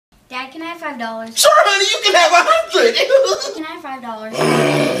Dad, can I have $5? Sure, honey, you can have 100. Can I have $5?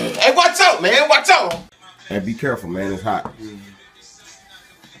 Hey, watch out, man. Watch out. Hey, be careful, man. It's hot.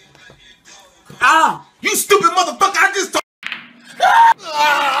 Ah! You stupid motherfucker! I just told.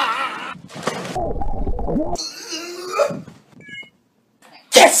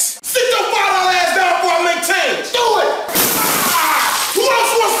 Yes! Sit your bottle ass down before I make change! Do it! Who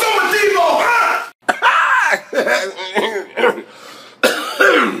else wants some of Devo, huh?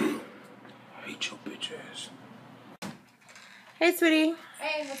 I hate your bitch ass. Hey, sweetie.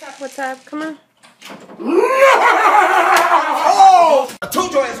 Hey, what's up? What's up? Come on. Oh! I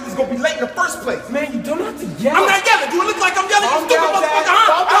told your ass we was gonna be late in the first place. Man, you don't have to yell. I'm not yelling. Do it look like I'm yelling? You stupid motherfucker,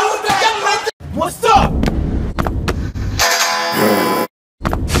 huh? I don't yelling like this. What's up?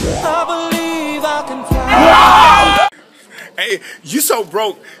 I believe I can fly. Hey, you so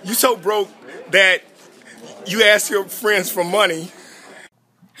broke that you ask your friends for money.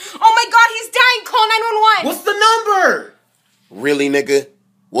 Oh my God, he's dying. Call 911. What's the number? Really, nigga?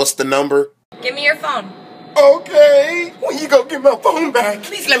 What's the number? Give me your phone. Okay. When you go get my phone back,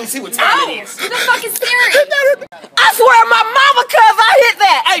 please let me see what time it is. Who the fuck is Siri? I swear my mama, cuz I hit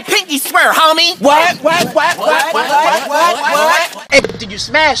that. Hey, Pinky, swear, homie. What? Hey, but did you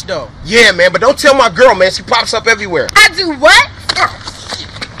smash though? Yeah, man, but don't tell my girl, man. She pops up everywhere. I do what?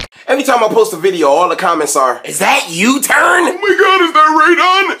 Anytime I post a video, all the comments are, "Is that you, Turn?" Oh my God, is that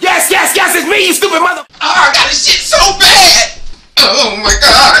Radon? Yes, it's me, you stupid mother. Oh, I got this shit so bad. Oh my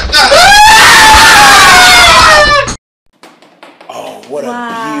God. Oh, what a view.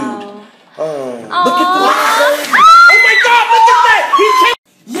 Oh. Look at the oh my God, look at that. He came.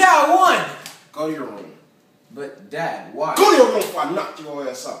 Yeah, I won. Go to your room. But Dad, why? Go to your room before I knock your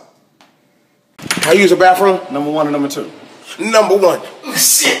ass out. How you use a bathroom? Number 1 and number 2. Number 1. Oh,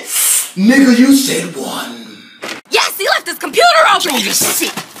 shit. Nigga, you said 1. Yes, he left his computer open. You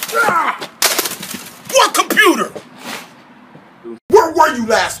shit. What computer? Where were you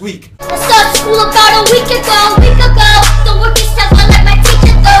last week? I started school about a week ago. The work is tough, I let my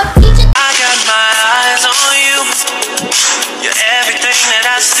teacher go. I got my eyes on you. You're everything that I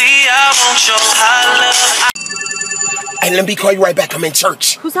see. I won't show how love. Hey, let me call you right back. I'm in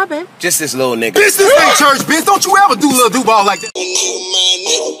church. Who's up, babe? Just this little nigga. This ain't church, bitch. Don't you ever do little do-ball like that. My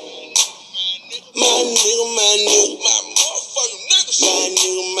nigga.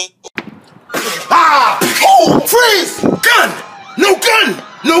 Ah! Oh, freeze! Gun! No gun!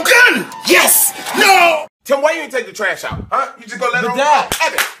 No gun! Yes! No! Tim, why you ain't take the trash out? Huh? You just gonna let it Dad.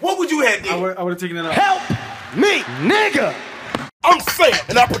 Evan, what would you have did? I would have taken it out. Help me, nigga! I'm Sam,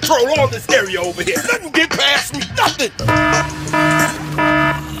 and I patrol all this area over here. Nothing get past me, nothing!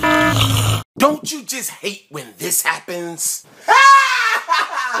 Don't you just hate when this happens?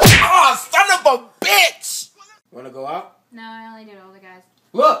 Oh, son of a bitch! Wanna go out? No, I only do it all the guys.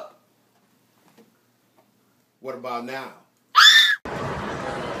 Look. What about now?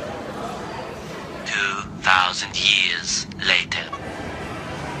 2,000 years later.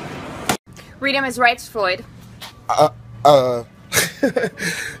 Read him his rights, Floyd.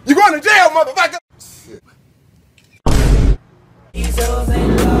 You going to jail, motherfucker!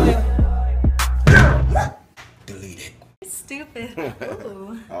 Delete it. Stupid.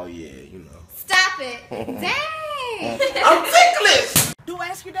 Ooh. Oh yeah, you know. Stop it. Dang. I'm ticklish! Do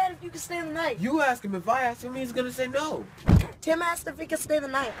ask your dad if you can stay the night. You ask him. If I ask him, he's gonna say no. Tim asked if he can stay the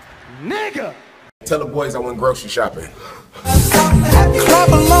night. Nigga! Tell the boys I went grocery shopping. Clap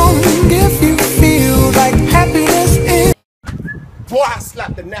along if you feel like happiness is. Boy, I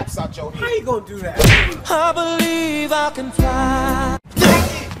slapped the naps out your head. How you gonna do that? I believe I can fly.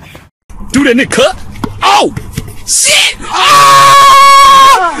 Do that, nigga. Cut. Oh! Shit!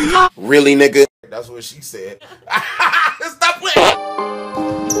 Ah! Really, nigga? That's what she said. Stop playing!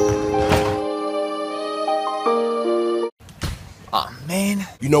 Aw, man.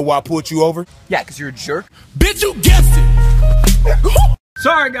 You know why I pulled you over? Yeah, because you're a jerk. Bitch, you guessed it.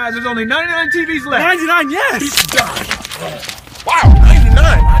 Sorry, guys. There's only 99 TVs left. 99, yes. Wow, 99.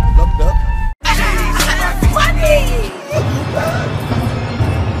 I looked up.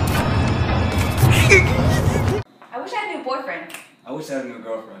 I wish I had a new boyfriend. I wish I had a new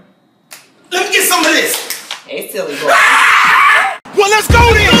girlfriend. Let me get some of this. Hey, silly boy. Well, let's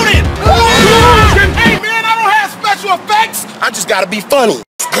go then. Hey, man, I don't have special effects. I just gotta be funny. What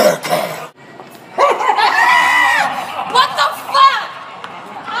the fuck?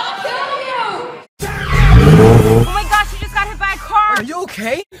 I'll kill you. Oh my gosh, you just got hit by a car. Are you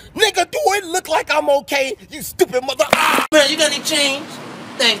okay? Nigga, do it look like I'm okay? You stupid mother. Man, you got any change?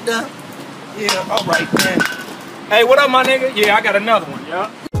 Thank you. Yeah, all right, man. Hey, what up, my nigga? Yeah, I got another one,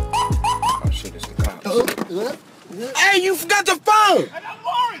 yeah. Oh, shit, it's the cops. Hey, you forgot your phone. I got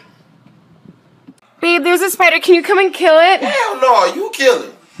Lauren. there's a spider. Can you come and kill it? Hell no, you kill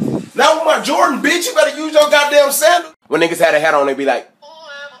it. Not with my Jordan, bitch. You better use your goddamn sandal. When niggas had a hat on, they be like,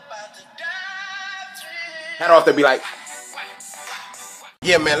 hat off, they be like,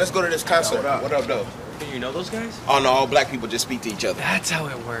 yeah, man, let's go to this concert. What up, though? You know those guys? Oh, no, all black people just speak to each other. That's how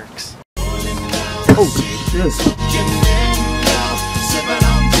it works. Oh, this.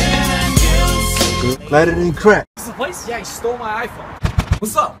 Light it in crack. This is the place? Yeah, he stole my iPhone.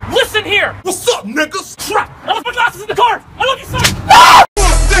 What's up? Listen here! What's up, niggas? Crap! I left my glasses in the car! I love you, son!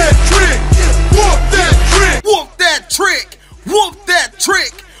 Whoop that trick! Whoop that trick! Whoop that trick! Whoop that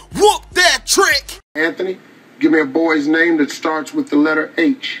trick! Whoop that trick! Anthony, give me a boy's name that starts with the letter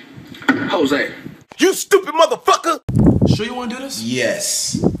H. Jose. You stupid motherfucker! Sure you wanna do this?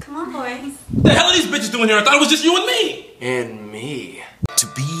 Yes. Come on, boys. What the hell are these bitches doing here? I thought it was just you and me! And me. To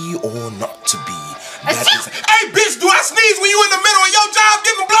be or not to be. That is. Hey, bitch, do I sneeze when you in the middle of your job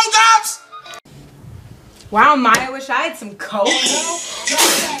giving blowjobs? Wow, Maya, wish I had some coke.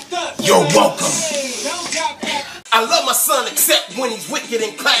 You're welcome. I love my son except when he's wicked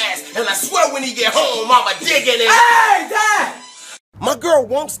in class, and I swear when he get home, I'ma dig in it. Hey, Dad! My girl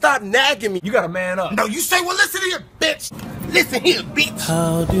won't stop nagging me. You gotta man up. No, you say, well, listen here, bitch. Listen here, bitch.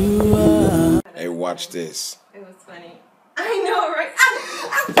 How do I? Hey, watch this. It was funny. I know, right?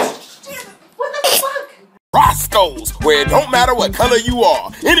 What the fuck? Roscoe's, where it don't matter what color you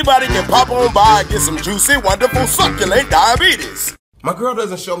are. Anybody can pop on by and get some juicy, wonderful, succulent diabetes. My girl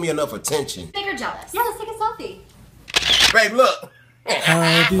doesn't show me enough attention. Think you're jealous. Yeah, let's take a selfie. Babe, look.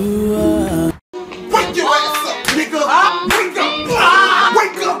 How do I? Wake your ass up, nigga. Wake up.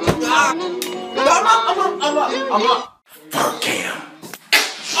 Wake up. I'm up. Fur cam.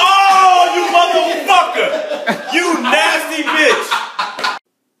 Oh, you motherfucker! You nasty bitch!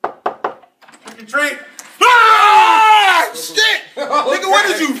 Drink. Ah! Shit! Nigga, what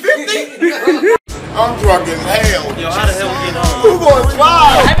is you, 50? I'm drunk as hell. Yo, how the hell we get home? Who gonna drive?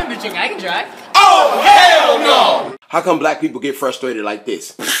 I haven't been drinking. I can drive. Oh, hell no! How come black people get frustrated like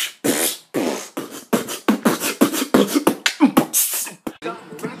this?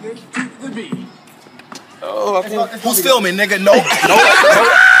 Who's filming, nigga? No.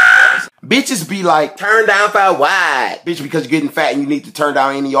 Bitches be like, turn down for what? Bitch, because you're getting fat and you need to turn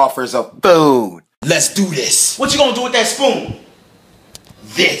down any offers of food. Let's do this. What you gonna do with that spoon?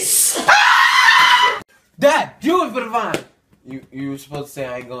 This. Dad, do it for the vine. You were supposed to say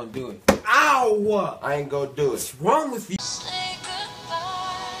I ain't gonna do it. Ow! I ain't gonna do it. What's wrong with you?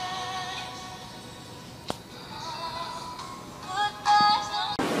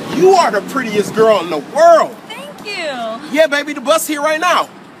 You are the prettiest girl in the world. Thank you. Yeah, baby, the bus here right now.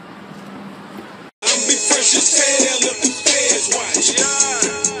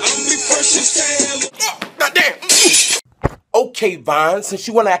 Goddamn. Okay, Vine, since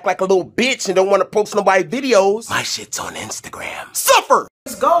you want to act like a little bitch and don't want to post nobody videos, my shit's on Instagram. Suffer!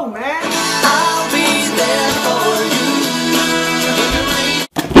 Let's go, man. I'll be there for you.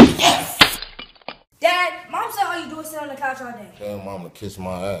 Dad, Mom said all you do is sit on the couch all day. Tell mama to kiss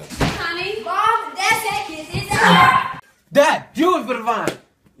my ass. Honey, Mom, Dad said kisses out. Dad, do it for the vine.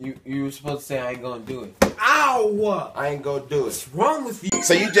 You were supposed to say I ain't gonna do it. Ow! I ain't gonna do it. What's wrong with you?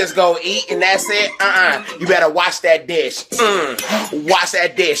 So you just go eat and that's it? You better wash that dish. Wash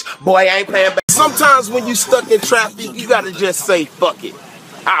that dish. Boy, I ain't playing back. Sometimes when you stuck in traffic, you gotta just say, fuck it.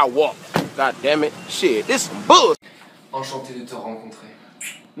 I'll walk. God damn it. Shit, this some bullshit. Enchanté de te rencontrer.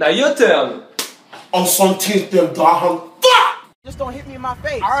 Now your turn. Enchanté de te rencontrer. Just don't hit me in my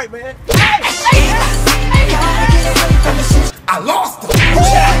face. All right, man. I lost him.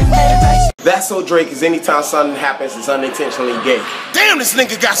 That's so Drake is anytime something happens, it's unintentionally gay. Damn, this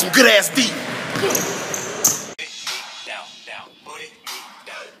nigga got some good ass deep.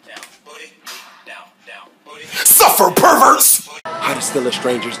 Suffer, perverts! How to steal a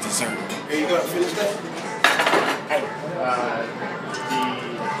stranger's dessert. Here you go, finish that.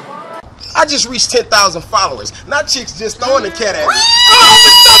 I just reached 10,000 followers. Not chicks just throwing the cat at me.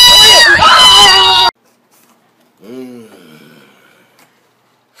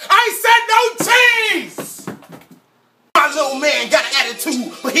 I said no cheese! My little man got an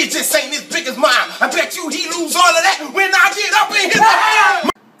attitude, but he just ain't as big as mine. I bet you he lose all of that when I get up in his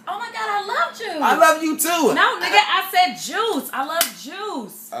Oh my God, I love juice. I love you too. No, nigga, I said juice. I love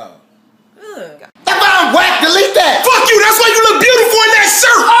juice. Oh. Ugh. That's why I'm whack, delete that. Fuck you, that's why you look beautiful in that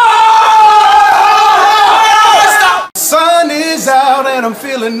shirt. Sun is out and I'm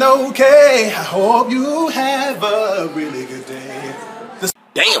feeling okay. I hope you have a really good day.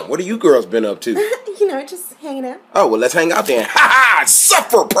 Damn, what have you girls been up to? You know, just hanging out. Oh, well, let's hang out then. Ha ha!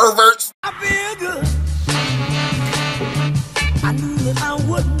 Suffer, perverts! I feel good. I knew that I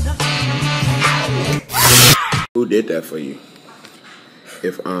wouldn't. did that for you.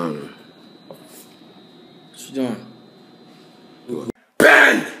 If What you doing?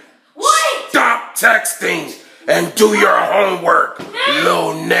 Ben! What? Stop texting and do your homework,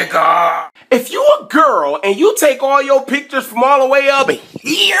 little nigga. If you a girl and you take all your pictures from all the way up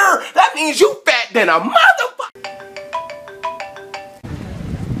here, that means you fat than a motherfucker.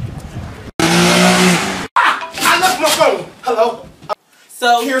 I left my phone. Hello?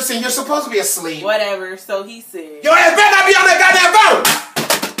 So Kirsten, you're supposed to be asleep. whatever. So he said. Yo, ass better not be on that goddamn phone!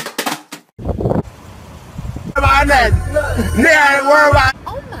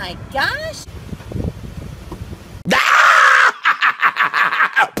 Oh my gosh.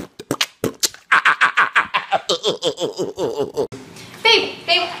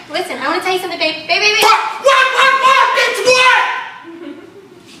 Babe, listen, I want to tell you something, babe. Babe. What, bitch, what?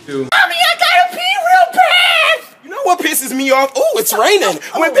 Mommy, I gotta pee real bad. You know what pisses me off? Ooh, it's raining.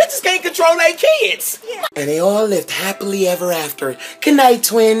 When bitches can't control their kids. Yeah. And they all lived happily ever after. Good night,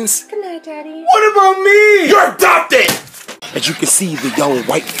 twins. Good night, Daddy. What about me? You're adopted! As you can see, the young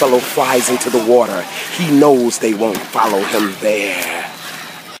white fellow flies into the water. He knows they won't follow him there.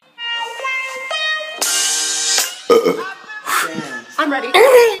 I'm ready.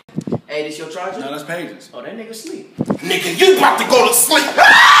 Hey, this your charger? No, that's Paige's. Oh, that nigga sleep. Nigga, you about to go to sleep.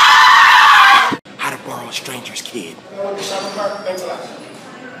 How to borrow a stranger's kid. Oh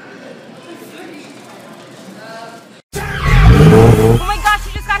my gosh,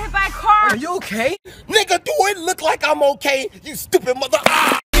 you just got hit by a car. Are you okay? Nigga, do it look like I'm okay, you stupid mother.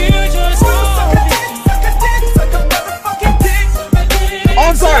 Oh,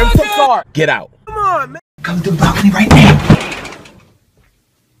 I'm sorry. I'm so sorry. Get out. Come on, man. Come to the balcony right now.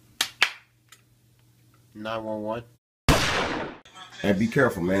 911. Hey, be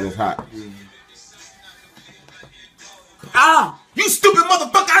careful, man. It's hot. Ah! You stupid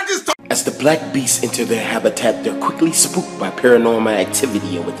motherfucker! I just told. As the black beasts enter their habitat, they're quickly spooked by paranormal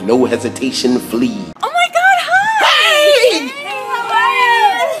activity and with no hesitation flee. Oh my god, hi! Hey! Hey, how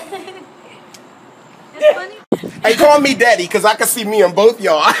are you? That's funny. Hey, call me daddy, cause I can see me and both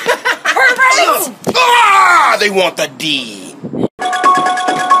y'all. Perfect! Ah! They want the D.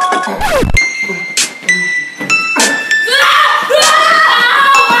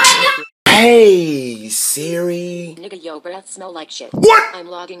 Hey, Siri. Nigga, your breath smell like shit. What? I'm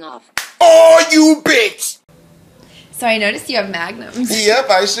logging off. Oh, you bitch! So I noticed you have magnums. Yep,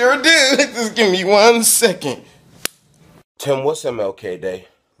 I sure do. Just give me 1 second. Tim, what's MLK Day?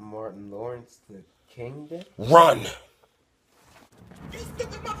 Martin Lawrence, the King Day? Run!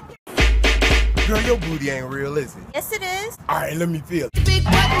 Girl, your booty ain't real, is it? Yes, it is. Alright, let me feel it.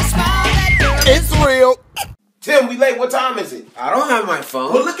 It's real. Tim, we late. What time is it? I don't have my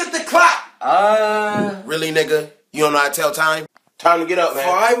phone. Well, look at the clock. Really, nigga? You don't know how to tell time? Time to get up, man.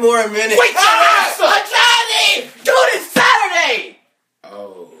 5 more minutes. Wait, Johnny! Dude, it's Saturday!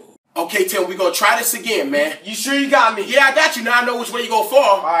 Oh. Okay, Tim, we gonna try this again, man. You sure you got me? Yeah, I got you. Now I know which way you gonna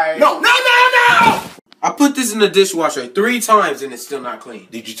fall. Alright. No! I put this in the dishwasher 3 times and it's still not clean.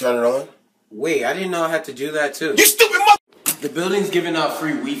 Did you turn it on? Wait, I didn't know I had to do that too. You stupid mother... The building's giving out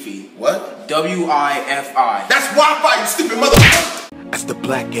free Wi-Fi. What? W-I-F-I. That's Wi-Fi, you stupid mother... As the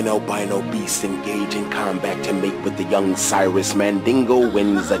black and albino beasts engage in combat to mate with the young Cyrus, Mandingo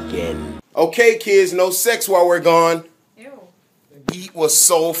wins again. Okay, kids, no sex while we're gone. Ew. Beat was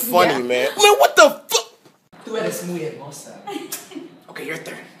so funny, man. Man, what the fuck? Tú eres muy hermosa. Okay, your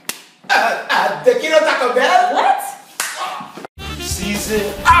turn. Te quiero Taco Bell? What?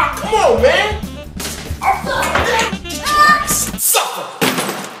 Season. Ah, come on, man. Suffer.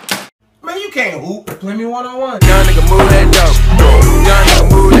 Man, you can't hoop. Play me one-on-one. Young nigga move that dope. Young nigga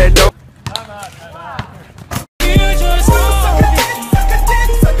move that dope.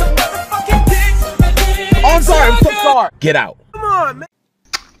 Oh, I'm sorry. I'm so sorry. Get out. Come on, man.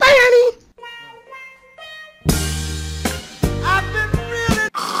 Bye, honey. I've been really...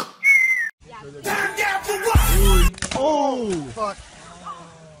 Oh, fuck.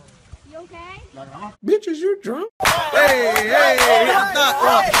 You okay? Bitches, you drunk? Hey,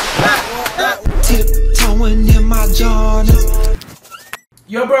 Tiptoeing in my Jordan.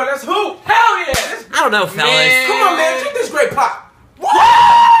 Yo, bro, let's hoop. Hell yeah. I don't know, fellas. Come on, man. Drink this great pop.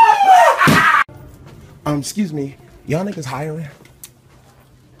 Excuse me. Y'all niggas hiring?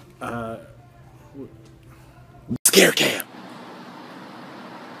 Scare cam.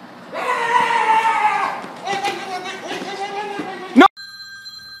 No.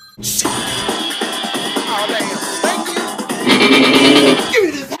 Shit. Oh, damn. Thank you. Give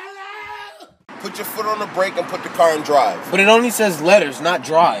me this. Put your foot on the brake and put the car in drive. But it only says letters, not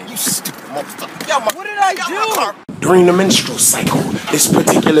drive. You stupid motherfucker. Get out my, What did I get out do? my car. During the menstrual cycle, this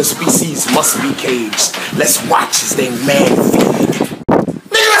particular species must be caged. Let's watch as they man feed. Nigga,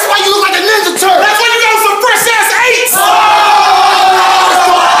 that's why you look like a Ninja Turtle! That's why you got some fresh ass eights! Oh!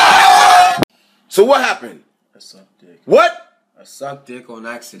 So what happened? I sucked dick. What? I sucked dick on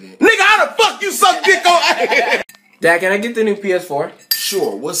accident. Nigga, how the fuck you suck dick on accident? Dad, can I get the new PS4?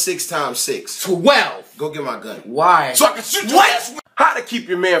 Sure, what's 6 times 6? 12! Go get my gun. Why? So I can shoot your ass. How to keep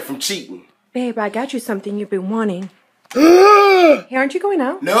your man from cheating? Babe, I got you something you've been wanting. Hey, aren't you going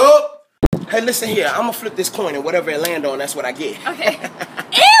out? Nope. Hey, listen here. I'm gonna flip this coin and whatever it land on, that's what I get. Okay.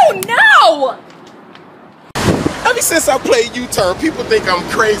 Ew, no! Ever since I played U-Turn, people think I'm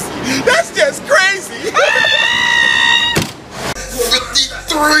crazy. That's just crazy.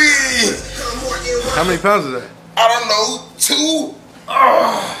 53. How many pounds is that? I don't know. 2.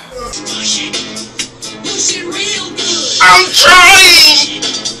 I'm trying.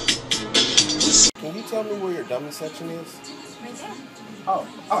 Can you tell me where your dummy section is? Right there. Oh,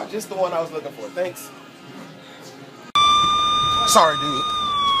 just the one I was looking for. Thanks. Sorry, dude.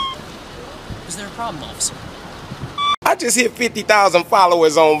 Is there a problem, officer? I just hit 50,000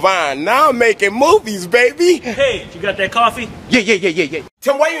 followers on Vine. Now I'm making movies, baby. Hey, you got that coffee? Yeah.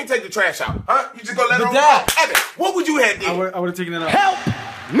 Tim, why you didn't take the trash out? Huh? You just gonna let it roll? Evan, what would you have did? I would have taken it out. Help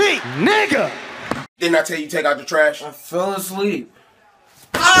me, nigga! Didn't I tell you to take out the trash? I fell asleep.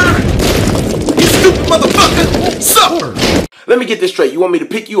 You stupid motherfucker! Suffer! Let me get this straight. You want me to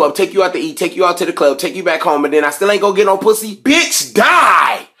pick you up, take you out to eat, take you out to the club, take you back home, and then I still ain't gonna get no pussy? Bitch,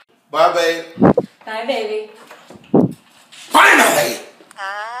 die! Bye, babe. Bye, baby. Finally!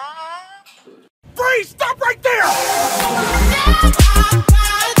 Freeze! Stop right there!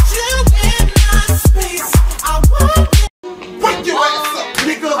 Wake your ass up,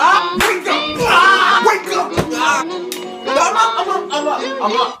 nigga! Wake up! Wake up!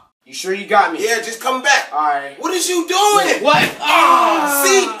 I'm up. You sure you got me? Yeah, just come back. Alright. What is you doing? What?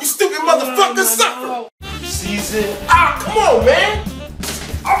 See? You stupid motherfucker, suffer! Season. Come on, man!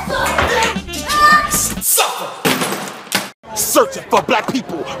 Suffer! Searching for black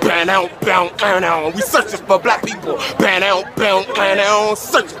people. Ban out, bound, down. We searching for black people. Ban out, bound, down.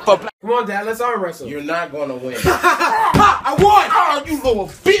 Searching for black. Come on, Dad, let's arm wrestle. You're not gonna win. I won! Oh, you little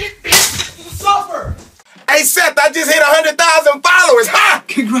bitch! Suffer! Hey, Seth, I just hit 100,000 followers, huh?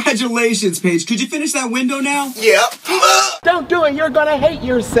 Congratulations, Paige. Could you finish that window now? Yep. Don't do it. You're gonna hate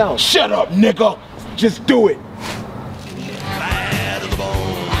yourself. Shut up, nigga. Just do it.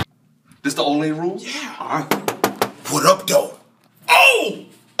 This the only rules? Yeah. All right. What up, though? Oh!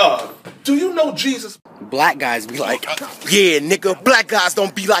 Do you know Jesus? Black guys be like, yeah, nigga. Black guys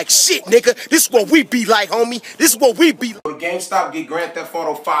don't be like shit, nigga. This is what we be like, homie. This is what we be like. GameStop get Grand Theft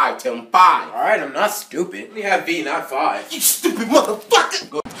Auto 5, Tim. 5. Alright, I'm not stupid. We have V, not 5. You stupid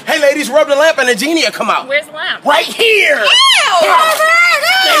motherfucker. Hey, ladies, rub the lamp and the genie will come out. Where's the lamp? Right here. Ew!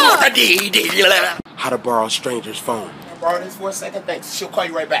 How to borrow a stranger's phone. Can I borrow this for a second? Thanks. She'll call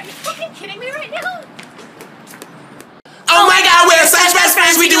you right back. Are you fucking kidding me right now? Oh my god, we're such best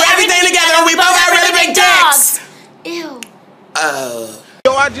friends. We do everything together and we both got really big dicks. Ew.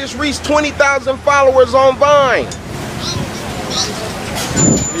 Yo, I just reached 20,000 followers on Vine.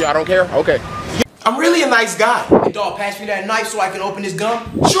 Y'all don't care? Okay. I'm really a nice guy. Hey, dog, pass me that knife so I can open this gum.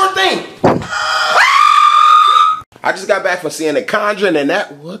 Sure thing. I just got back from seeing The Conjuring and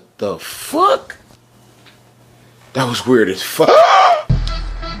that. What the fuck? That was weird as fuck.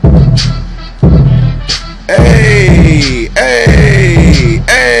 Hey!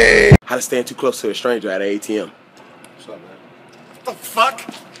 How to stand too close to a stranger at an ATM. What's up, man? What the fuck?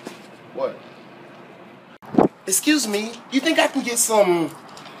 What? Excuse me, you think I can get some...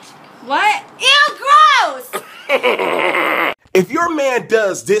 What? Ew, gross! If your man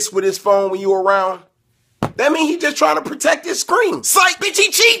does this with his phone when you around, that means he just trying to protect his screen. Psych, bitch,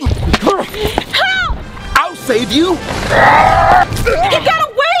 he cheating! Help! I'll save you! You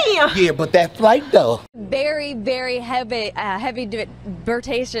got away! Yeah, but that flight though. Very, very heavy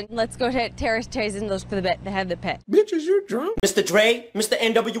rotation. Let's go to Terry's and those for the bet. They have the pet. Bitches, you're drunk. Mr. Dre, Mr.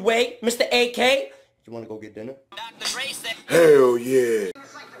 NWA, Mr. AK. You wanna go get dinner? Hell yeah.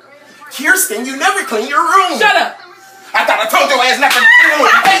 Kirsten, you never clean your room. Shut up! I thought I told your ass not to do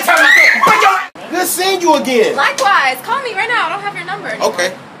it. Anytime I can. Good seeing you again. Likewise, call me right now. I don't have your number anymore.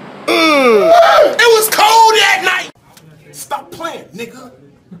 Okay. It was cold that night. Stop playing, nigga.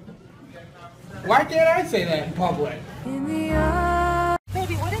 Why can't I say that in public? Baby,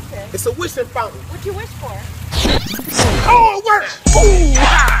 what is this? It's a wishing fountain. What'd you wish for? Oh, it works. Ooh,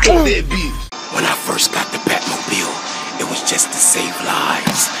 ha. That bitch. When I first got the Batmobile, it was just to save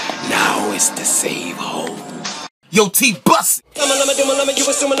lives. Now it's to save hoes. Yo, T, bust it. You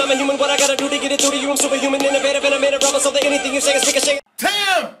assuming I'm human. What I gotta do to get it through to you? I'm superhuman, innovative, and I made a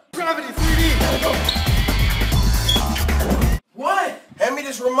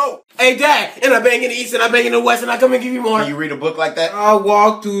promote. Hey, Dad, and I bang in the east and I bang in the west and I come and give you more. Can you read a book like that? I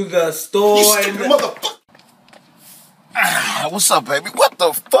walk through the store You stupid motherfucker. What's up, baby? What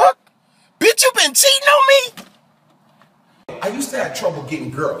the fuck? Bitch, you been cheating on me? I used to have trouble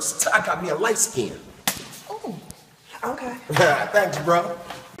getting girls. Ty got me a light skin. Oh, okay. Thanks, bro.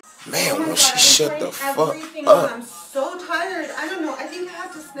 Man, Oh will she shut the fuck everything up? I'm so tired. I don't know. I think I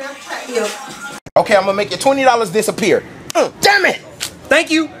have to Snapchat you. Okay, I'm gonna make your $20 disappear. Damn it!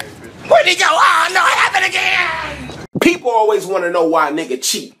 Thank you. Where'd he go? Oh, no, it happened again! People always want to know why a nigga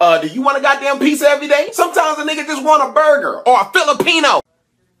cheat. Do you want a goddamn pizza every day? Sometimes a nigga just want a burger or a Filipino.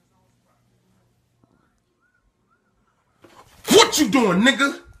 What you doing,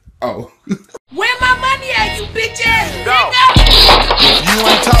 nigga? Oh. Where my money at, you bitches? Go. You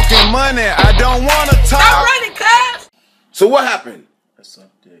ain't talking money. I don't wanna talk. Stop running, cuz. So what happened? I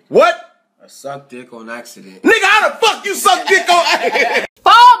sucked dick. What? I sucked dick on accident. Nigga, how the fuck you suck dick on?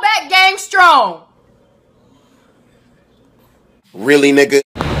 Fall back, gang strong. Really, nigga?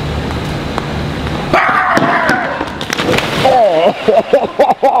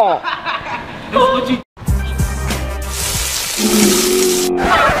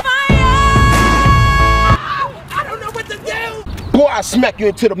 I don't know what to do. Boy, I'll smack you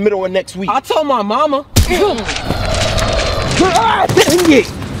into the middle of next week. I told my mama.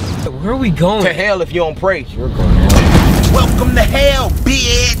 Where are we going? To hell if you don't pray. You're going to hell. Welcome to hell,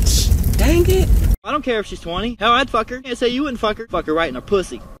 bitch. Dang it. I don't care if she's 20. Hell, I'd fuck her. Can't say you wouldn't fuck her. Fuck her right in her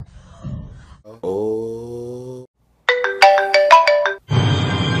pussy. Oh.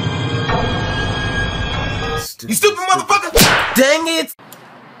 You stupid motherfucker! Dang it.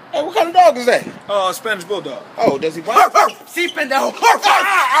 Hey, what kind of dog is that? Spanish Bulldog. Oh, does he bark? See, pendejo.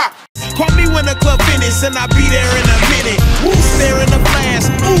 Call me when the club finish and I'll be there in a minute. Woo, stare in the flash.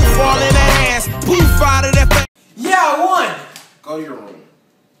 Ooh, fall in the ass. Poof out of that. Yeah, I won. Go to your room.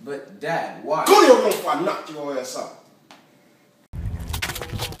 But, Dad, why? Go to your room before I knock your ass out.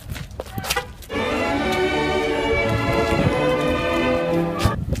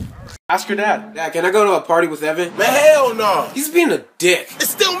 Ask your dad. Dad, can I go to a party with Evan? Man, hell no. He's being a dick.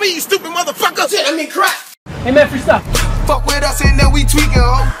 It's still me, you stupid motherfucker. Shit, I mean crap. Hey, man, free stuff. Fuck with us and then we tweaking,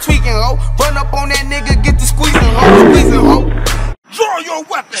 ho. Tweaking, ho. Run up on that nigga, get the squeezing, ho. Squeezing, ho. Draw your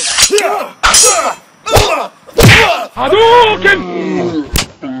weapon.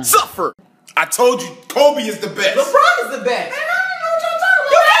 Hadouken! Suffer. I told you, Kobe is the best. LeBron is the best.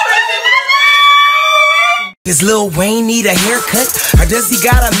 Does Lil Wayne need a haircut? Or does he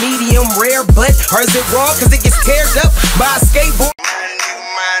got a medium rare butt? Or is it raw cause it gets teared up by a skateboard?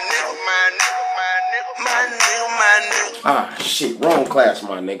 Ah, shit, wrong class,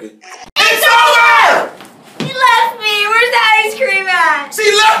 my nigga. It's over! He left me. Where's the ice cream at?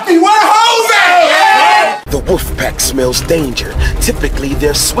 She left me. Where the hoes at? The wolf pack smells danger. Typically,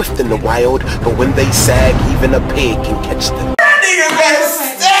 they're swift in the wild, but when they sag, even a pig can catch them. That nigga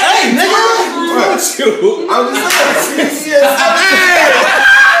best. Hey, nigga. I'm just saying.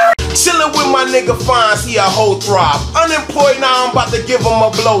 Chilling with my nigga Fonz, he a whole throb. Unemployed now, I'm about to give him a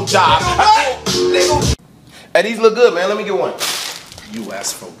blowjob. Hey, these look good, man. Let me get one. You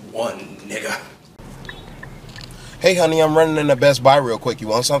asked for one, nigga. Hey, honey, I'm running in the Best Buy real quick. You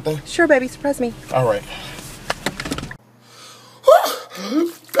want something? Sure, baby. Surprise me. All right.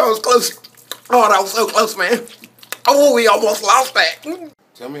 That was close. Oh, that was so close, man. Oh, we almost lost that.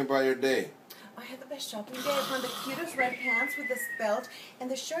 Tell me about your day. I had the best shopping day. I found the cutest red pants with this belt and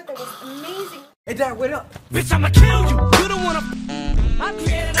the shirt that was amazing. Hey, Dad, wait up. Bitch, I'ma kill you. You don't wanna. Come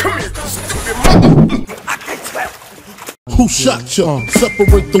here, stupid mother. I can't slap. Who shot you?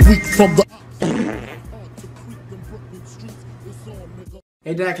 Separate the weak from the...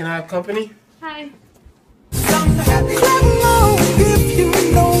 Hey, Dad, can I have company? Hi.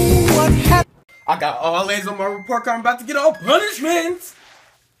 I got all A's on my report card. I'm about to get all punishments.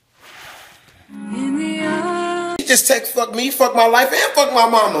 He just text fuck me, fuck my life, and fuck my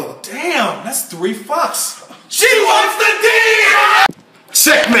mama. Damn, that's 3 fucks. She wants the deal!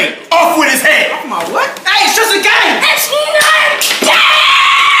 Checkmate! Off with his head! Off my what? Hey, it's just a game! It's not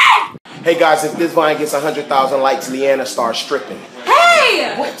dead! Hey guys, if this vine gets 100,000 likes, Leanna starts stripping.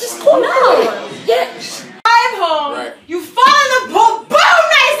 Hey! What? Just cool. No! Yeah. I'm home. Right. You fall in the pool. Boom!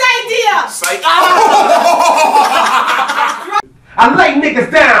 Nice idea! Psych. I lay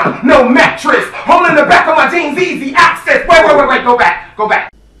niggas down, no mattress. Hole in the back of my jeans, easy access. Wait, go back, go back.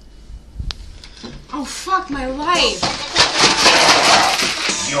 Oh, fuck my life.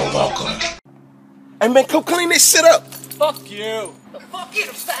 You're welcome. Hey man, go clean this shit up. Fuck you. Fuck you,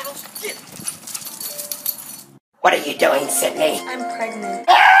 Saddles. Get. What are you doing, Sydney? I'm pregnant.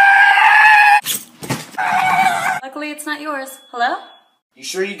 Luckily, it's not yours. Hello? You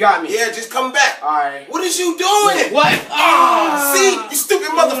sure you got me? Yeah, just come back. Alright. What is you doing? What? Oh, see? You stupid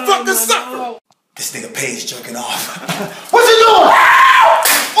motherfucker, suffer. This nigga Paige jerking off. What's he doing?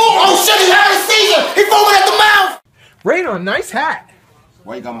 Oh shit, he had a seizure! He foaming at the mouth! Radon, nice hat.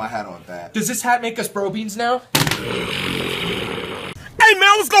 Why you got my hat on, Dad? Does this hat make us bro beans now? Hey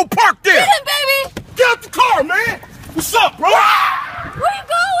man, let's go park there! Get him, baby! Get out the car, man! What's up, bro? Where are you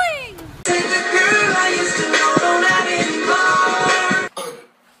going?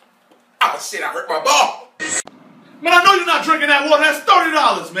 Oh shit, I hurt my ball. Man, I know you're not drinking that water. That's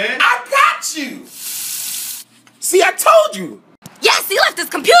 $30, man. I got you. See, I told you. Yes, he left his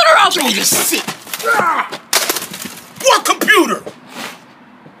computer open! You just sit. What computer?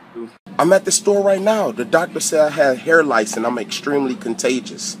 I'm at the store right now. The doctor said I had hair lice and I'm extremely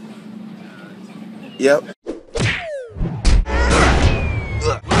contagious. Yep. You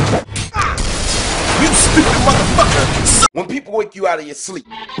stupid motherfucker! When people wake you out of your sleep.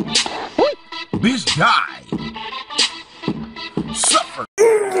 Bitch, die. Suffer.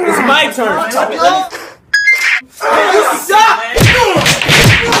 It's my turn. You suck!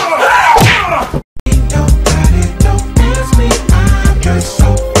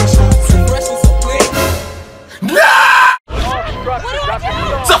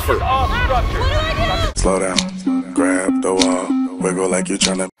 Slow down. Grab the wall. Wiggle like you're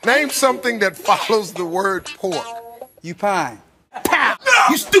trying to. Name something that follows the word pork. You pine. Pow!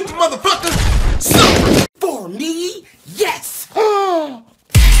 You stupid motherfucker! Suffer for me? Yes!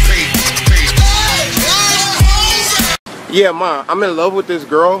 Yeah, Ma, I'm in love with this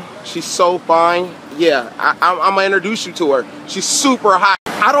girl. She's so fine. Yeah, I'm gonna introduce you to her. She's super hot.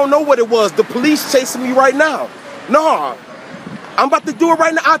 I don't know what it was. The police chasing me right now. No, I'm about to do it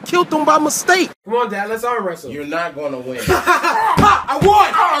right now. I killed them by mistake. Come on, Dad, let's arm wrestle. You're not gonna win. I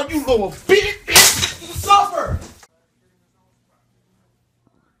won! Oh, you little bitch! You suffer!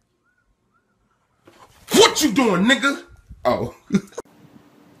 What you doing, nigga? Oh.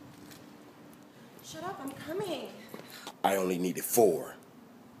 Shut up, I'm coming. I only needed 4.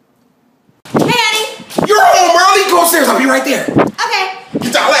 Hey, Annie! You're home early. Go upstairs. I'll be right there. Okay.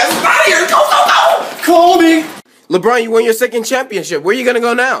 Get your ass out of here. Go, go, go. Call me. LeBron, you won your 2nd championship. Where are you going to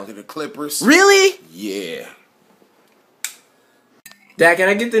go now? To the Clippers. Really? Yeah. Dad, can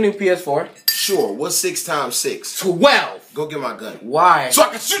I get the new PS4? Sure. What's 6 times 6? 12. Go get my gun. Why? So I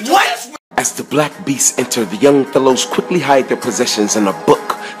can shoot your ass. As the black beasts enter, the young fellows quickly hide their possessions in a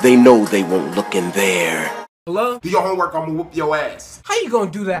book. They know they won't look in there. Hello? Do your homework, I'm gonna whoop your ass. How you gonna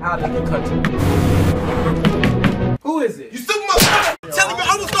do that out of the country? Who is it? You stupid motherfucker! Telling me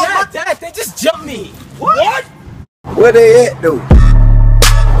I was gonna work. Dad, they just jumped me. What? Where they at, dude?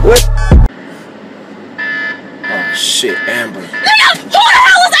 What? Oh shit, Amber. Nigga, who the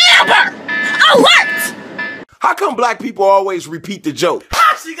hell is Amber? Alert! How come black people always repeat the joke?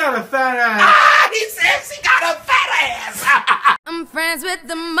 She got a fat ass. Ah, he said she got a fat ass. I'm friends with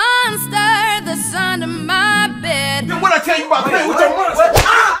the monster that's under my bed. Then what I tell you about playing with your monster?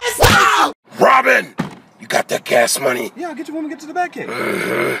 Ah, Robin, you got that gas money? Yeah, I'll get you when we get to the back end.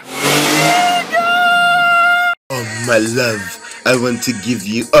 Oh, my love, I want to give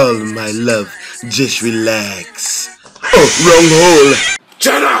you all my love. Just relax. Oh, wrong hole.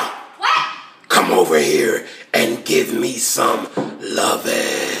 Jenna! What? Come over here and give me some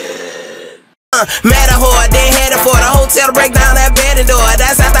loving. Met a whore, then headed for the hotel to break down that bed and door.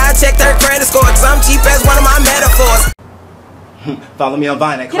 That's after I checked her credit score, cause I'm cheap as one of my metaphors. Follow me on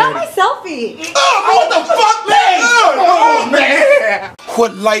Vine. Get out my selfie. Oh, what the fuck, man? Oh, man.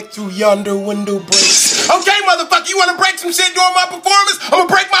 What light through yonder window breaks? Okay, motherfucker, you wanna break some shit during my performance? I'm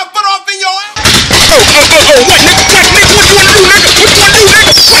gonna break my foot off in your ass. What, nigga? What you wanna do, nigga? What you wanna do,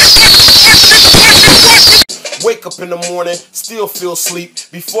 nigga? Wake up in the morning, still feel sleep.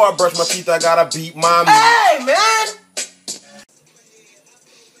 Before I brush my teeth, I gotta beat my meat. Hey, man!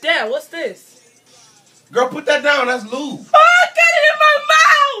 Dad, what's this? Girl, put that down, that's lube. Oh, get it in my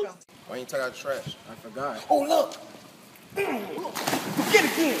mouth! Why you take out the trash? I forgot. Oh, look. Get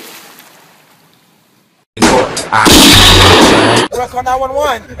again. We're call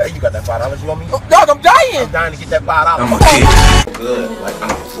 911. Hey, you got that $5 you want me? Oh, dog, I'm dying. I'm dying to get that $5. I'm okay. Good, like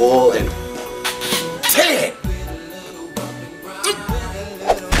I'm full and 10.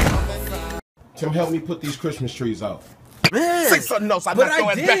 Tim, help me put these Christmas trees out. Man, say something else. I'm not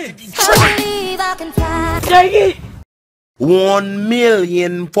going back to Detroit. Dang it! 1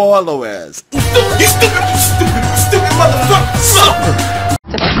 million followers. You stupid motherfucker! Suffer!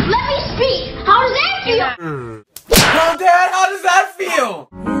 Let me speak. How does that feel? No, Dad, how does that feel?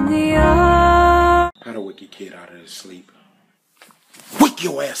 How to wake your kid out of his sleep? Wake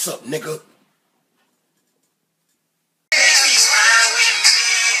your ass up, nigga.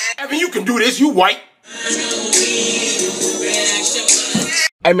 can do this, you white.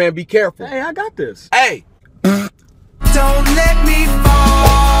 Hey man, be careful. Hey, I got this. Hey. Don't let me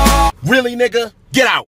fall. Really, nigga? Get out.